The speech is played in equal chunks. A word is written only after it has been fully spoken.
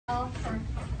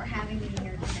having me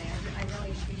here today. I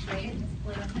really appreciate it. Just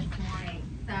flew in this morning.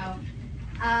 So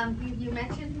you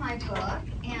mentioned my book,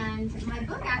 and my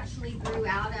book actually grew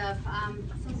out of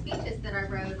some speeches that I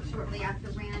wrote shortly after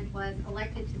Rand was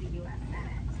elected to the U.S.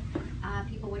 Senate.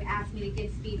 People would ask me to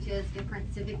give speeches,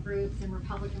 different civic groups and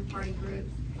Republican Party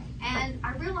groups. And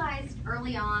I realized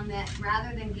early on that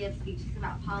rather than give speeches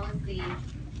about policy,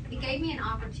 it gave me an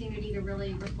opportunity to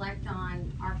really reflect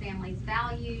on our family's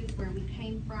values, where we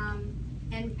came from,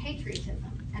 and patriotism.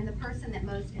 And the person that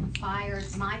most inspired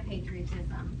my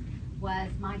patriotism was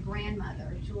my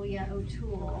grandmother, Julia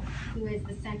O'Toole, who is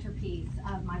the centerpiece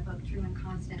of my book, True and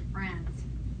Constant Friends.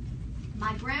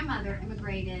 My grandmother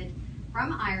immigrated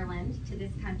from Ireland to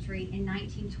this country in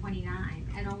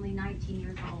 1929 at only 19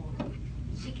 years old.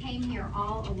 She came here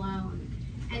all alone.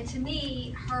 And to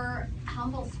me, her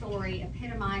humble story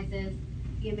epitomizes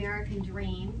the American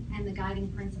dream and the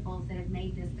guiding principles that have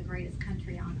made this the greatest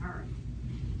country on earth.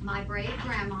 My brave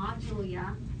grandma,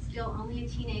 Julia, still only a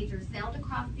teenager, sailed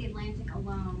across the Atlantic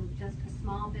alone with just a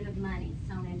small bit of money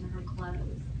sewn into her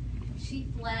clothes. She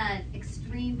fled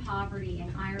extreme poverty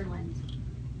in Ireland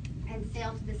and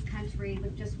sailed to this country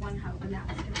with just one hope, and that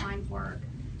was to find work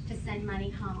to send money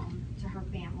home to her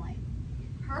family.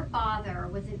 Her father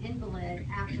was an invalid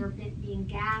after being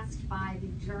gassed by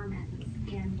the Germans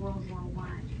in World War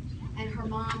I. And her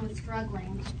mom was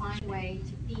struggling to find a way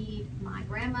to feed my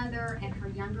grandmother and her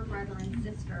younger brother and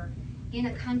sister in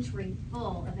a country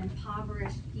full of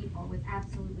impoverished people with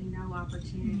absolutely no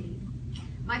opportunity.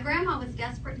 My grandma was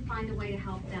desperate to find a way to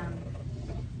help them,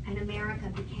 and America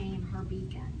became her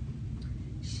beacon.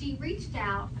 She reached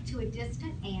out to a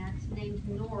distant aunt named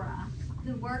Nora,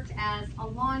 who worked as a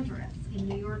laundress in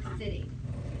New York City.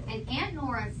 And Aunt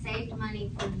Nora saved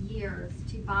money for years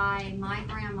to buy my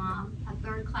grandma a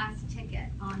third-class ticket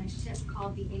on a ship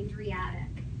called the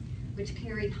Adriatic, which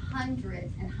carried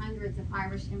hundreds and hundreds of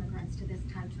Irish immigrants to this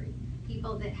country,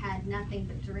 people that had nothing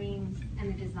but dreams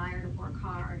and the desire to work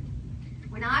hard.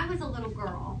 When I was a little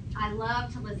girl, I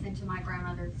loved to listen to my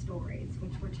grandmother's stories,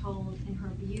 which were told in her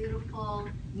beautiful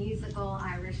musical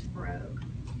Irish brogue.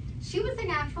 She was a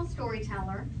natural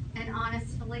storyteller, and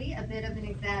honestly, a bit of an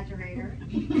exaggerator,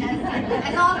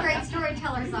 as all great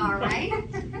storytellers are, right?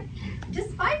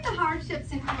 Despite the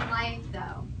hardships in her life,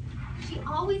 though, she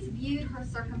always viewed her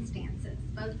circumstances,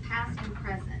 both past and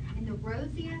present, in the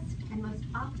rosiest and most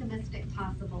optimistic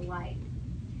possible light.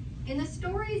 In the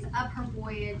stories of her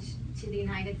voyage to the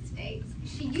United States,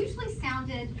 she usually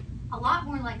sounded a lot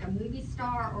more like a movie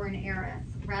star or an heiress,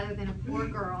 rather than a poor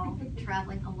girl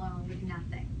traveling alone with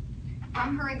nothing.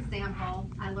 From her example,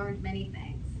 I learned many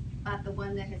things, but the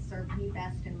one that has served me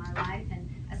best in my life, and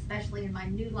especially in my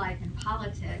new life in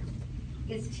politics,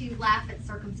 is to laugh at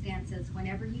circumstances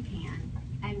whenever you can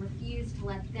and refuse to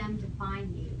let them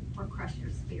define you or crush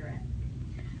your spirit.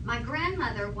 My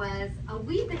grandmother was a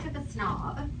wee bit of a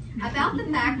snob about the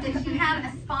fact that she had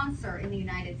a sponsor in the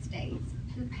United States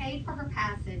who paid for her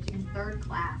passage in third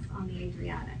class on the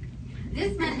Adriatic.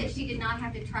 This meant that she did not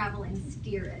have to travel in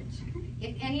steerage.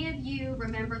 If any of you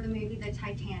remember the movie The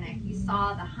Titanic, you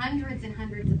saw the hundreds and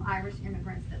hundreds of Irish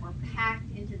immigrants that were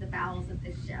packed into the bowels of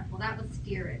this ship. Well, that was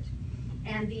steerage.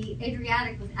 And the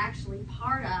Adriatic was actually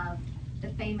part of the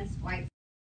famous White.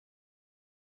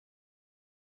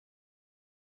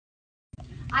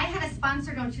 I had a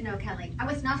sponsor, don't you know, Kelly? I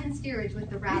was not in steerage with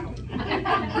the rabble.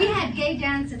 We had gay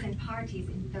dances and parties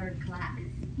in third class.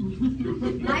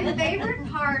 My favorite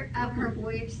part of her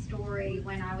voyage story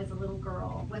when I was a little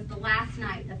girl was the last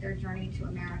night of their journey to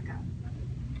America,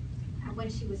 when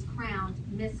she was crowned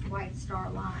Miss White Star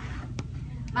Line.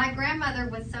 My grandmother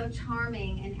was so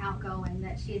charming and outgoing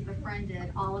that she had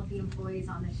befriended all of the employees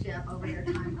on the ship over their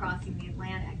time crossing the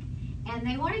Atlantic. And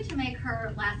they wanted to make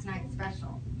her last night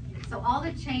special. So all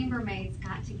the chambermaids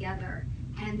got together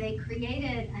and they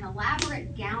created an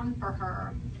elaborate gown for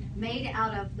her made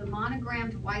out of the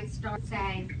monogrammed White Star,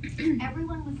 saying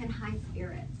everyone was in high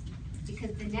spirits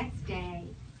because the next day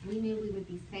we knew we would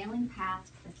be sailing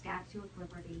past the Statue of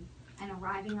Liberty and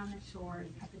arriving on the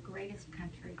shores of the greatest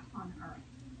country on earth.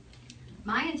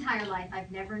 My entire life,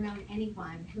 I've never known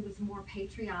anyone who was more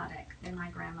patriotic than my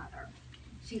grandmother.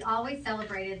 She always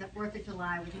celebrated the 4th of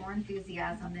July with more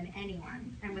enthusiasm than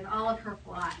anyone, and with all of her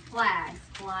flags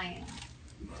flying.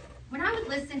 When I would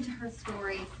listen to her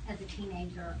stories as a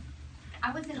teenager,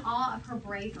 I was in awe of her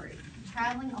bravery,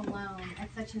 traveling alone at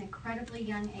such an incredibly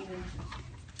young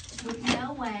age, with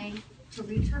no way to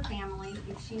reach her family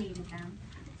if she needed them,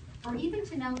 or even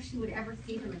to know if she would ever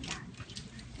see them again.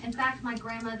 In fact, my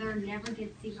grandmother never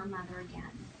did see her mother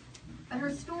again. But her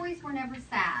stories were never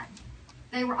sad.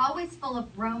 They were always full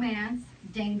of romance,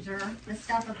 danger, the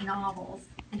stuff of novels,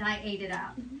 and I ate it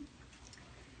up.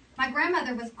 My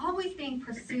grandmother was always being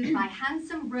pursued by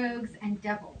handsome rogues and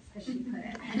devils, as she put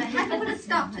it, and I had to put a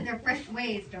stop to their fresh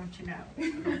ways, don't you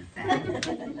know,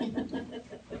 said.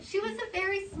 She was a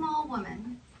very small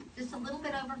woman, just a little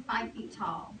bit over 5 feet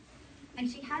tall, and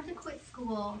she had to quit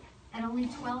school at only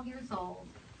 12 years old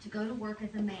to go to work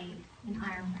as a maid in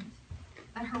Ireland.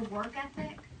 But her work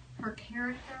ethic, her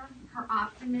character, her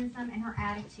optimism, and her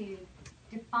attitude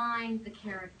defined the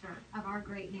character of our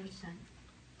great nation.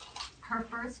 Her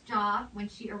first job when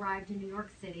she arrived in New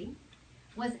York City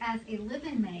was as a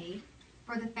live-in maid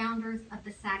for the founders of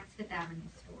the Saks Fifth Avenue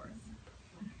stores.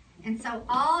 And so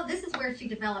this is where she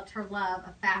developed her love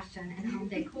of fashion and home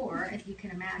decor, as you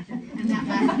can imagine, and that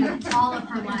lasted all of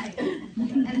her life.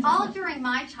 And all during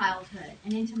my childhood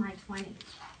and into my 20s,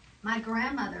 my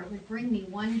grandmother would bring me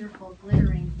wonderful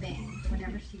glittering things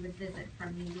whenever she would visit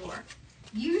from New York.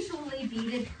 Usually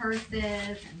beaded purses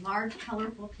and large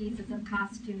colorful pieces of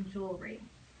costume jewelry.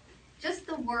 Just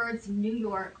the words New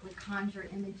York would conjure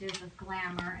images of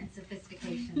glamour and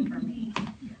sophistication for me.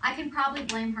 I can probably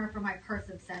blame her for my purse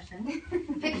obsession.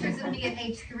 Pictures of me at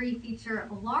age 3 feature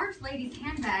a large lady's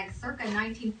handbag circa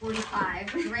 1945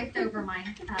 draped over my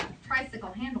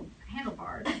tricycle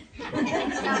handlebars.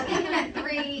 So even at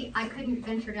 3, I couldn't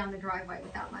venture down the driveway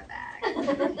without my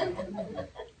bag.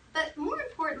 But more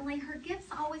importantly, her gifts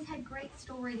always had great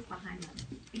stories behind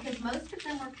them, because most of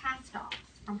them were cast-offs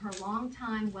from her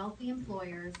longtime wealthy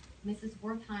employers, Mrs.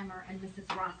 Wertheimer and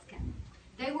Mrs. Roskin.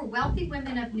 They were wealthy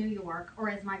women of New York, or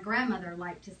as my grandmother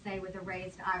liked to say with a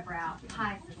raised eyebrow,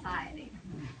 high society.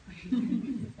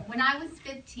 When I was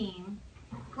 15,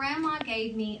 Grandma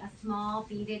gave me a small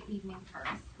beaded evening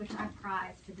purse, which I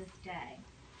prize to this day.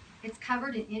 It's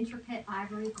covered in intricate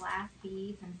ivory glass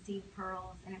beads and seed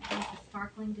pearls, and it has a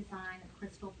sparkling design of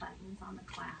crystal buttons on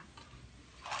the clasp.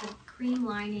 The cream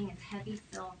lining is heavy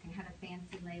silk and had a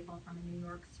fancy label from a New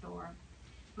York store.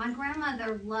 My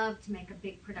grandmother loved to make a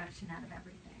big production out of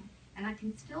everything, and I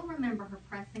can still remember her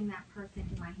pressing that purse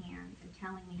into my hands and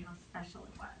telling me how special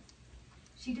it was.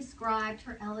 She described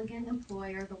her elegant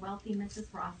employer, the wealthy Mrs.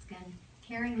 Roskin,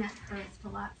 carrying that purse to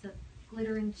lots of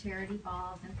glittering charity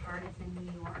balls and parties in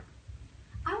New York.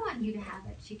 I want you to have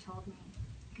it, she told me,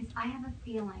 because I have a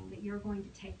feeling that you're going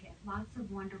to take it lots of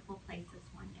wonderful places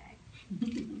one day.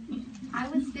 I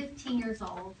was 15 years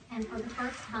old, and for the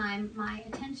first time, my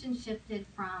attention shifted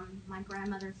from my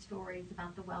grandmother's stories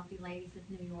about the wealthy ladies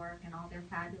of New York and all their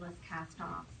fabulous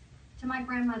cast-offs to my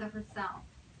grandmother herself.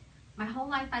 My whole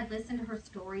life I'd listened to her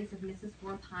stories of Mrs.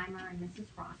 Wertheimer and Mrs.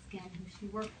 Roskin, who she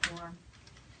worked for,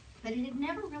 but it had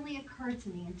never really occurred to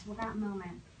me until that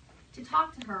moment to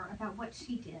talk to her about what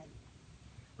she did.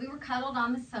 We were cuddled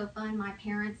on the sofa in my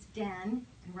parents' den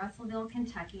in Russellville,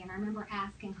 Kentucky, and I remember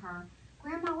asking her,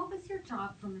 "Grandma, what was your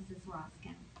job for Mrs.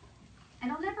 Roskin?"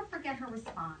 And I'll never forget her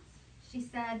response. She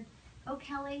said, "Oh,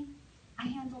 Kelly, I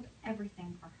handled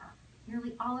everything for her,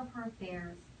 nearly all of her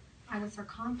affairs. I was her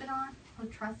confidant, her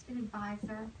trusted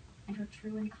advisor, and her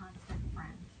true and constant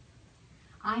friend."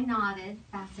 I nodded,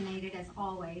 fascinated as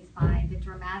always by the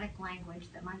dramatic language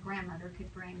that my grandmother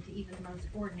could bring to even the most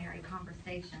ordinary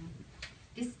conversation.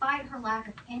 Despite her lack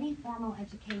of any formal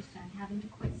education, having to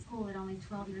quit school at only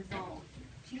 12 years old,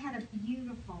 she had a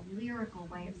beautiful, lyrical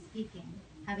way of speaking,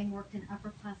 having worked in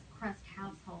upper-crust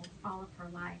households all of her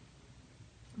life.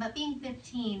 But being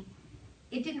 15,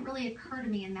 it didn't really occur to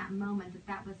me in that moment that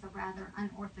that was a rather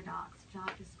unorthodox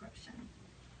job description.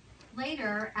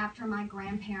 Later, after my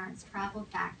grandparents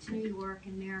traveled back to New York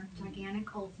in their gigantic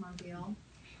Oldsmobile,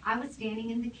 I was standing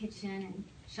in the kitchen and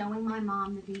showing my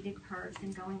mom the beaded purse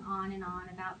and going on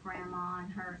about Grandma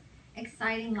and her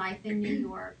exciting life in New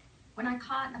York when I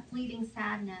caught a fleeting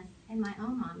sadness in my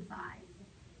own mom's eyes.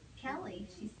 "Kelly,"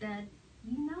 she said,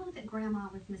 "you know that Grandma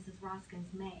was Mrs.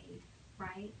 Roskin's maid,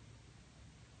 right?"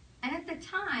 And at the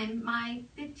time, my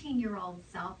 15-year-old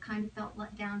self kind of felt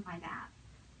let down by that.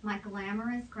 My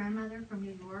glamorous grandmother from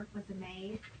New York was a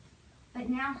maid, but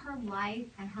now her life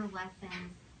and her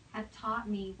lessons have taught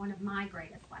me one of my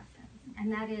greatest lessons,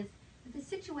 and that is that the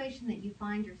situation that you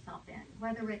find yourself in,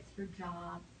 whether it's your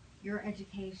job, your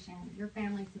education, your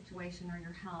family situation, or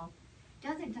your health,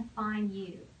 doesn't define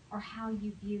you or how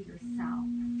you view yourself.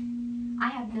 I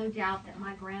have no doubt that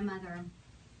my grandmother,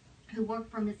 who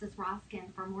worked for Mrs.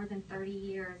 Roskin for more than 30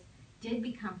 years, did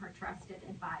become her trusted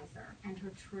advisor and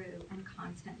her true and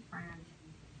constant friend.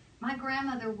 My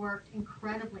grandmother worked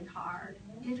incredibly hard,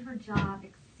 did her job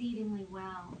exceedingly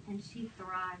well, and she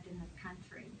thrived in this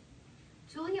country.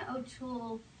 Julia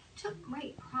O'Toole took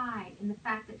great pride in the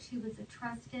fact that she was a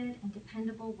trusted and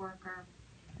dependable worker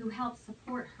who helped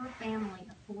support her family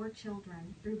of 4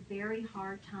 children through very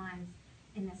hard times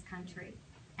in this country.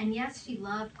 And yes, she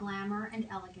loved glamour and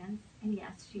elegance, and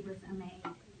yes, she was a maid.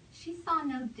 She saw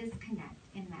no disconnect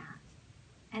in that.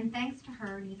 And thanks to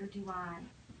her, neither do I.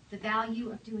 The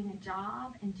value of doing a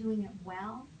job and doing it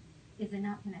well is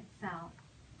enough in itself.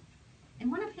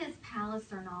 In one of his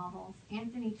Palliser novels,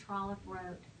 Anthony Trollope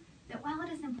wrote that while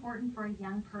it is important for a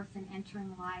young person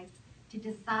entering life to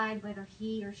decide whether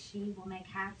he or she will make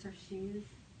hats or shoes,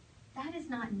 that is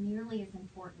not nearly as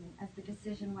important as the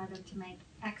decision whether to make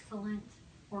excellent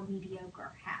or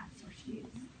mediocre hats or shoes.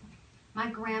 My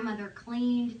grandmother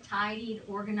cleaned, tidied,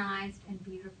 organized, and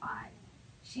beautified.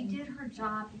 She did her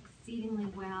job exceedingly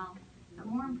well, but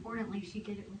more importantly, she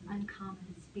did it with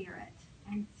uncommon spirit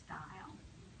and style.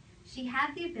 She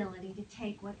had the ability to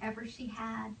take whatever she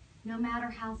had, no matter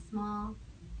how small,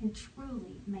 and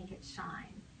truly make it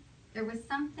shine. There was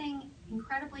something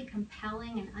incredibly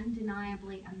compelling and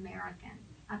undeniably American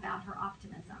about her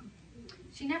optimism.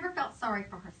 She never felt sorry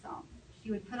for herself.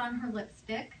 She would put on her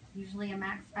lipstick, usually a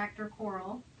Max Factor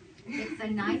Coral, mix a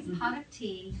nice pot of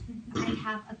tea, and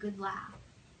have a good laugh.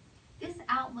 This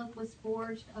outlook was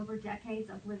forged over decades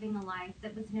of living a life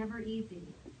that was never easy.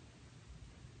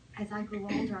 As I grew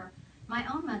older, my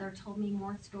own mother told me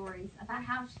more stories about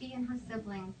how she and her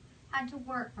siblings had to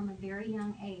work from a very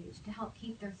young age to help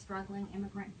keep their struggling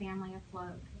immigrant family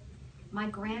afloat. My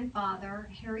grandfather,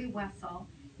 Harry Wessel,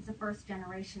 is a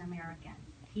first-generation American.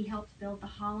 He helped build the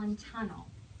Holland Tunnel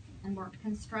and worked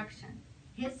construction.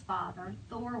 His father,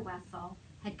 Thor Wessel,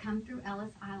 had come through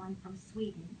Ellis Island from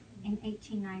Sweden in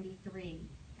 1893,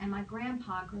 and my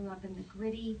grandpa grew up in the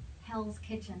gritty Hell's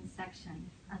Kitchen section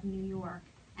of New York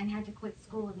and had to quit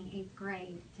school in the 8th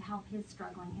grade to help his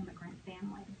struggling immigrant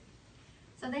family.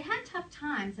 So they had tough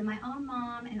times, and my own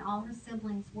mom and all her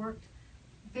siblings worked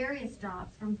various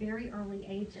jobs from very early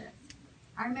ages.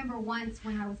 I remember once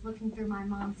when I was looking through my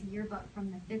mom's yearbook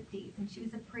from the 50s, and she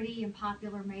was a pretty and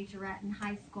popular majorette in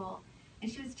high school,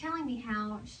 and she was telling me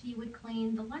how she would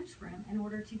clean the lunchroom in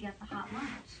order to get the hot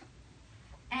lunch.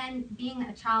 And being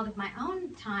a child of my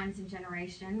own times and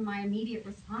generation, my immediate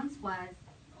response was,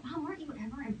 Mom, weren't you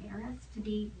ever embarrassed to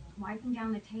be wiping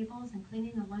down the tables and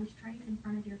cleaning the lunch trays in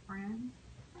front of your friends?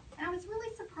 And I was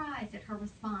really surprised at her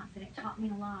response, and it taught me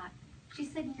a lot. She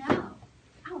said, no,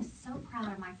 I was so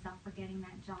proud of myself for getting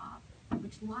that job,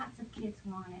 which lots of kids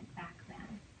wanted back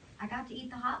then. I got to eat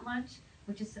the hot lunch,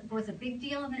 which was a big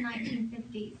deal in the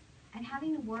 1950s, and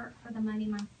having to work for the money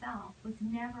myself was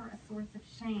never a source of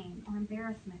shame or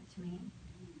embarrassment to me.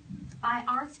 By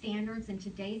our standards and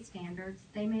today's standards,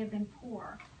 they may have been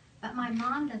poor, but my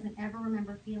mom doesn't ever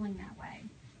remember feeling that way.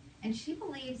 And she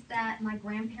believes that my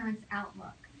grandparents'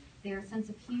 outlook, their sense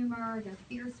of humor, their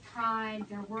fierce pride,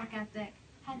 their work ethic,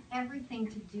 had everything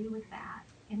to do with that,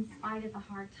 in spite of the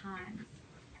hard times.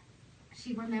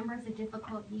 She remembers a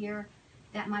difficult year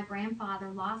that my grandfather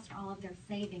lost all of their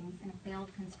savings in a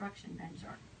failed construction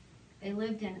venture. They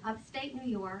lived in upstate New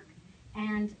York,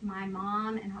 and my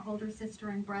mom and her older sister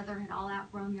and brother had all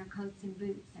outgrown their coats and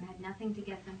boots and had nothing to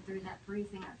get them through that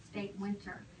freezing upstate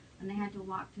winter when they had to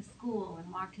walk to school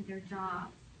and walk to their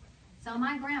jobs. So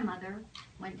my grandmother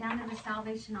went down to the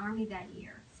Salvation Army that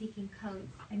year, seeking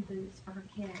coats and boots for her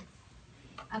kids.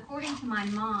 According to my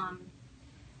mom,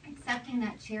 accepting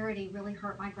that charity really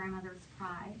hurt my grandmother's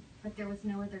pride, but there was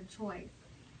no other choice.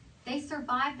 They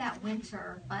survived that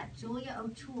winter, but Julia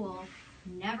O'Toole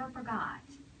never forgot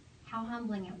how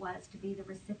humbling it was to be the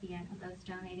recipient of those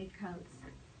donated coats.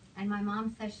 And my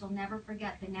mom says she'll never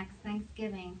forget the next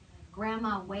Thanksgiving,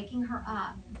 Grandma waking her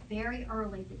up very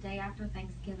early the day after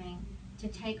Thanksgiving to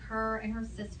take her and her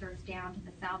sisters down to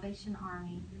the Salvation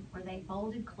Army, where they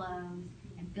folded clothes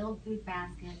and filled food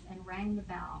baskets and rang the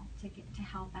bell to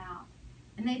help out.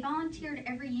 And they volunteered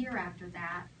every year after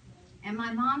that. And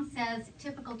my mom says,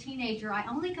 typical teenager, I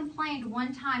only complained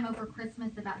one time over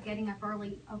Christmas about getting up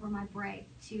early over my break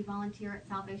to volunteer at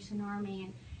Salvation Army.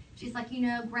 And she's like, you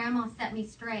know, Grandma set me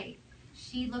straight.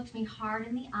 She looked me hard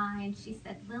in the eye and she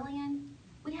said, Lillian,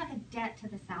 we have a debt to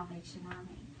the Salvation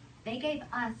Army. They gave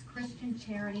us Christian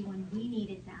charity when we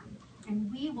needed them,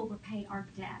 and we will repay our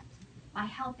debt by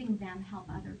helping them help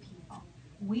other people.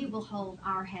 We will hold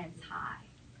our heads high.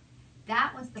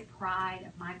 That was the pride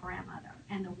of my grandmother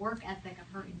and the work ethic of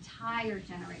her entire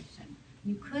generation.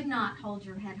 You could not hold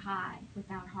your head high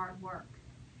without hard work.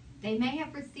 They may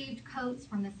have received coats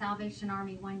from the Salvation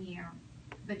Army one year,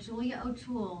 but Julia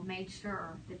O'Toole made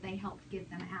sure that they helped give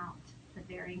them out the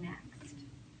very next.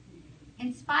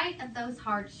 In spite of those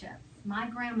hardships, my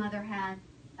grandmother had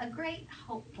a great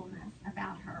hopefulness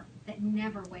about her that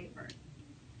never wavered.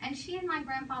 And she and my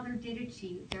grandfather did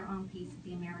achieve their own piece of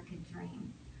the American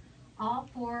dream. All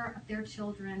 4 of their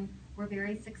children were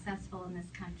very successful in this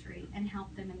country and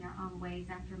helped them in their own ways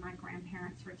after my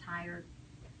grandparents retired.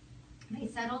 They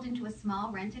settled into a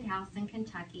small rented house in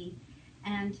Kentucky,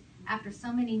 and after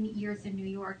so many years in New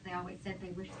York, they always said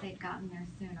they wished they'd gotten there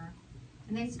sooner.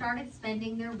 And they started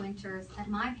spending their winters at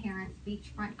my parents'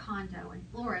 beachfront condo in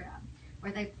Florida,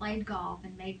 where they played golf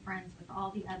and made friends with all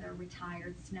the other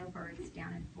retired snowbirds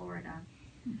down in Florida.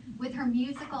 With her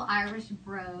musical Irish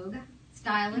brogue,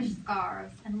 stylish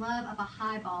scarves, and love of a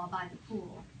highball by the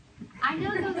pool, I know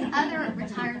those other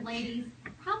retired ladies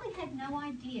probably had no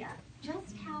idea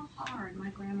just how hard my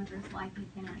grandmother's life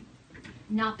had been.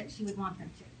 Not that she would want them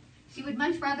to. She would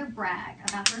much rather brag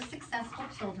about her successful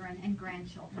children and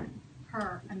grandchildren,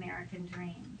 her American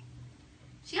dream.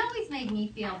 She always made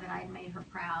me feel that I had made her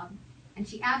proud, and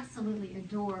she absolutely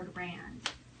adored Rand.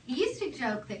 He used to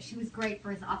joke that she was great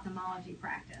for his ophthalmology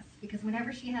practice, because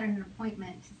whenever she had an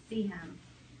appointment to see him,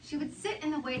 she would sit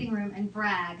in the waiting room and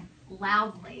brag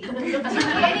loudly to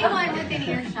anyone within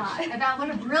earshot about what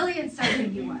a brilliant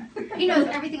surgeon he was. He knows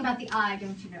everything about the eye,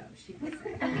 don't you know, she would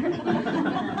say.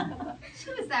 She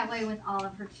was that way with all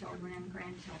of her children and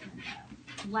grandchildren,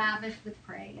 though. Lavish with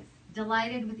praise,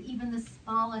 delighted with even the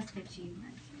smallest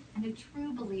achievement, and a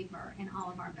true believer in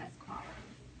all of our best qualities.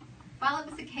 While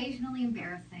it was occasionally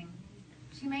embarrassing,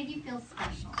 she made you feel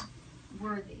special,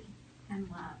 worthy, and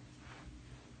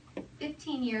loved.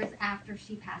 15 years after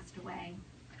she passed away,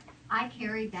 I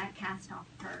carried that cast-off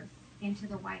purse into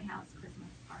the White House Christmas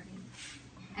party.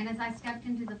 And as I stepped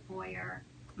into the foyer,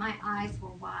 my eyes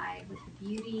were wide with the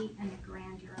beauty and the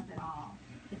grandeur of it all.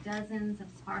 The dozens of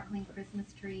sparkling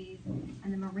Christmas trees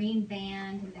and the Marine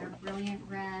Band in their brilliant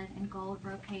red and gold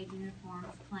brocade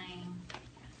uniforms playing,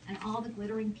 and all the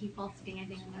glittering people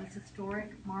standing in those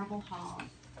historic marble halls.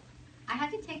 I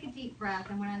had to take a deep breath,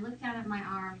 and when I looked down at my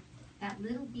arm, that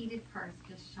little beaded purse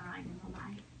just shined in the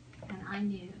light, and I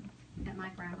knew that my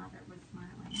grandmother was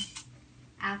smiling.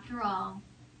 After all,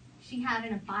 she had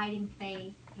an abiding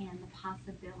faith in the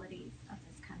possibilities of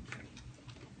this country.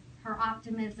 Her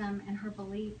optimism and her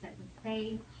belief that with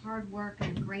faith, hard work,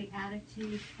 and a great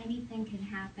attitude, anything can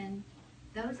happen,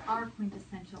 those are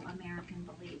quintessential American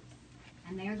beliefs.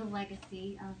 And they're the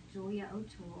legacy of Julia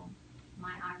O'Toole,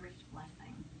 my Irish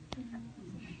blessing.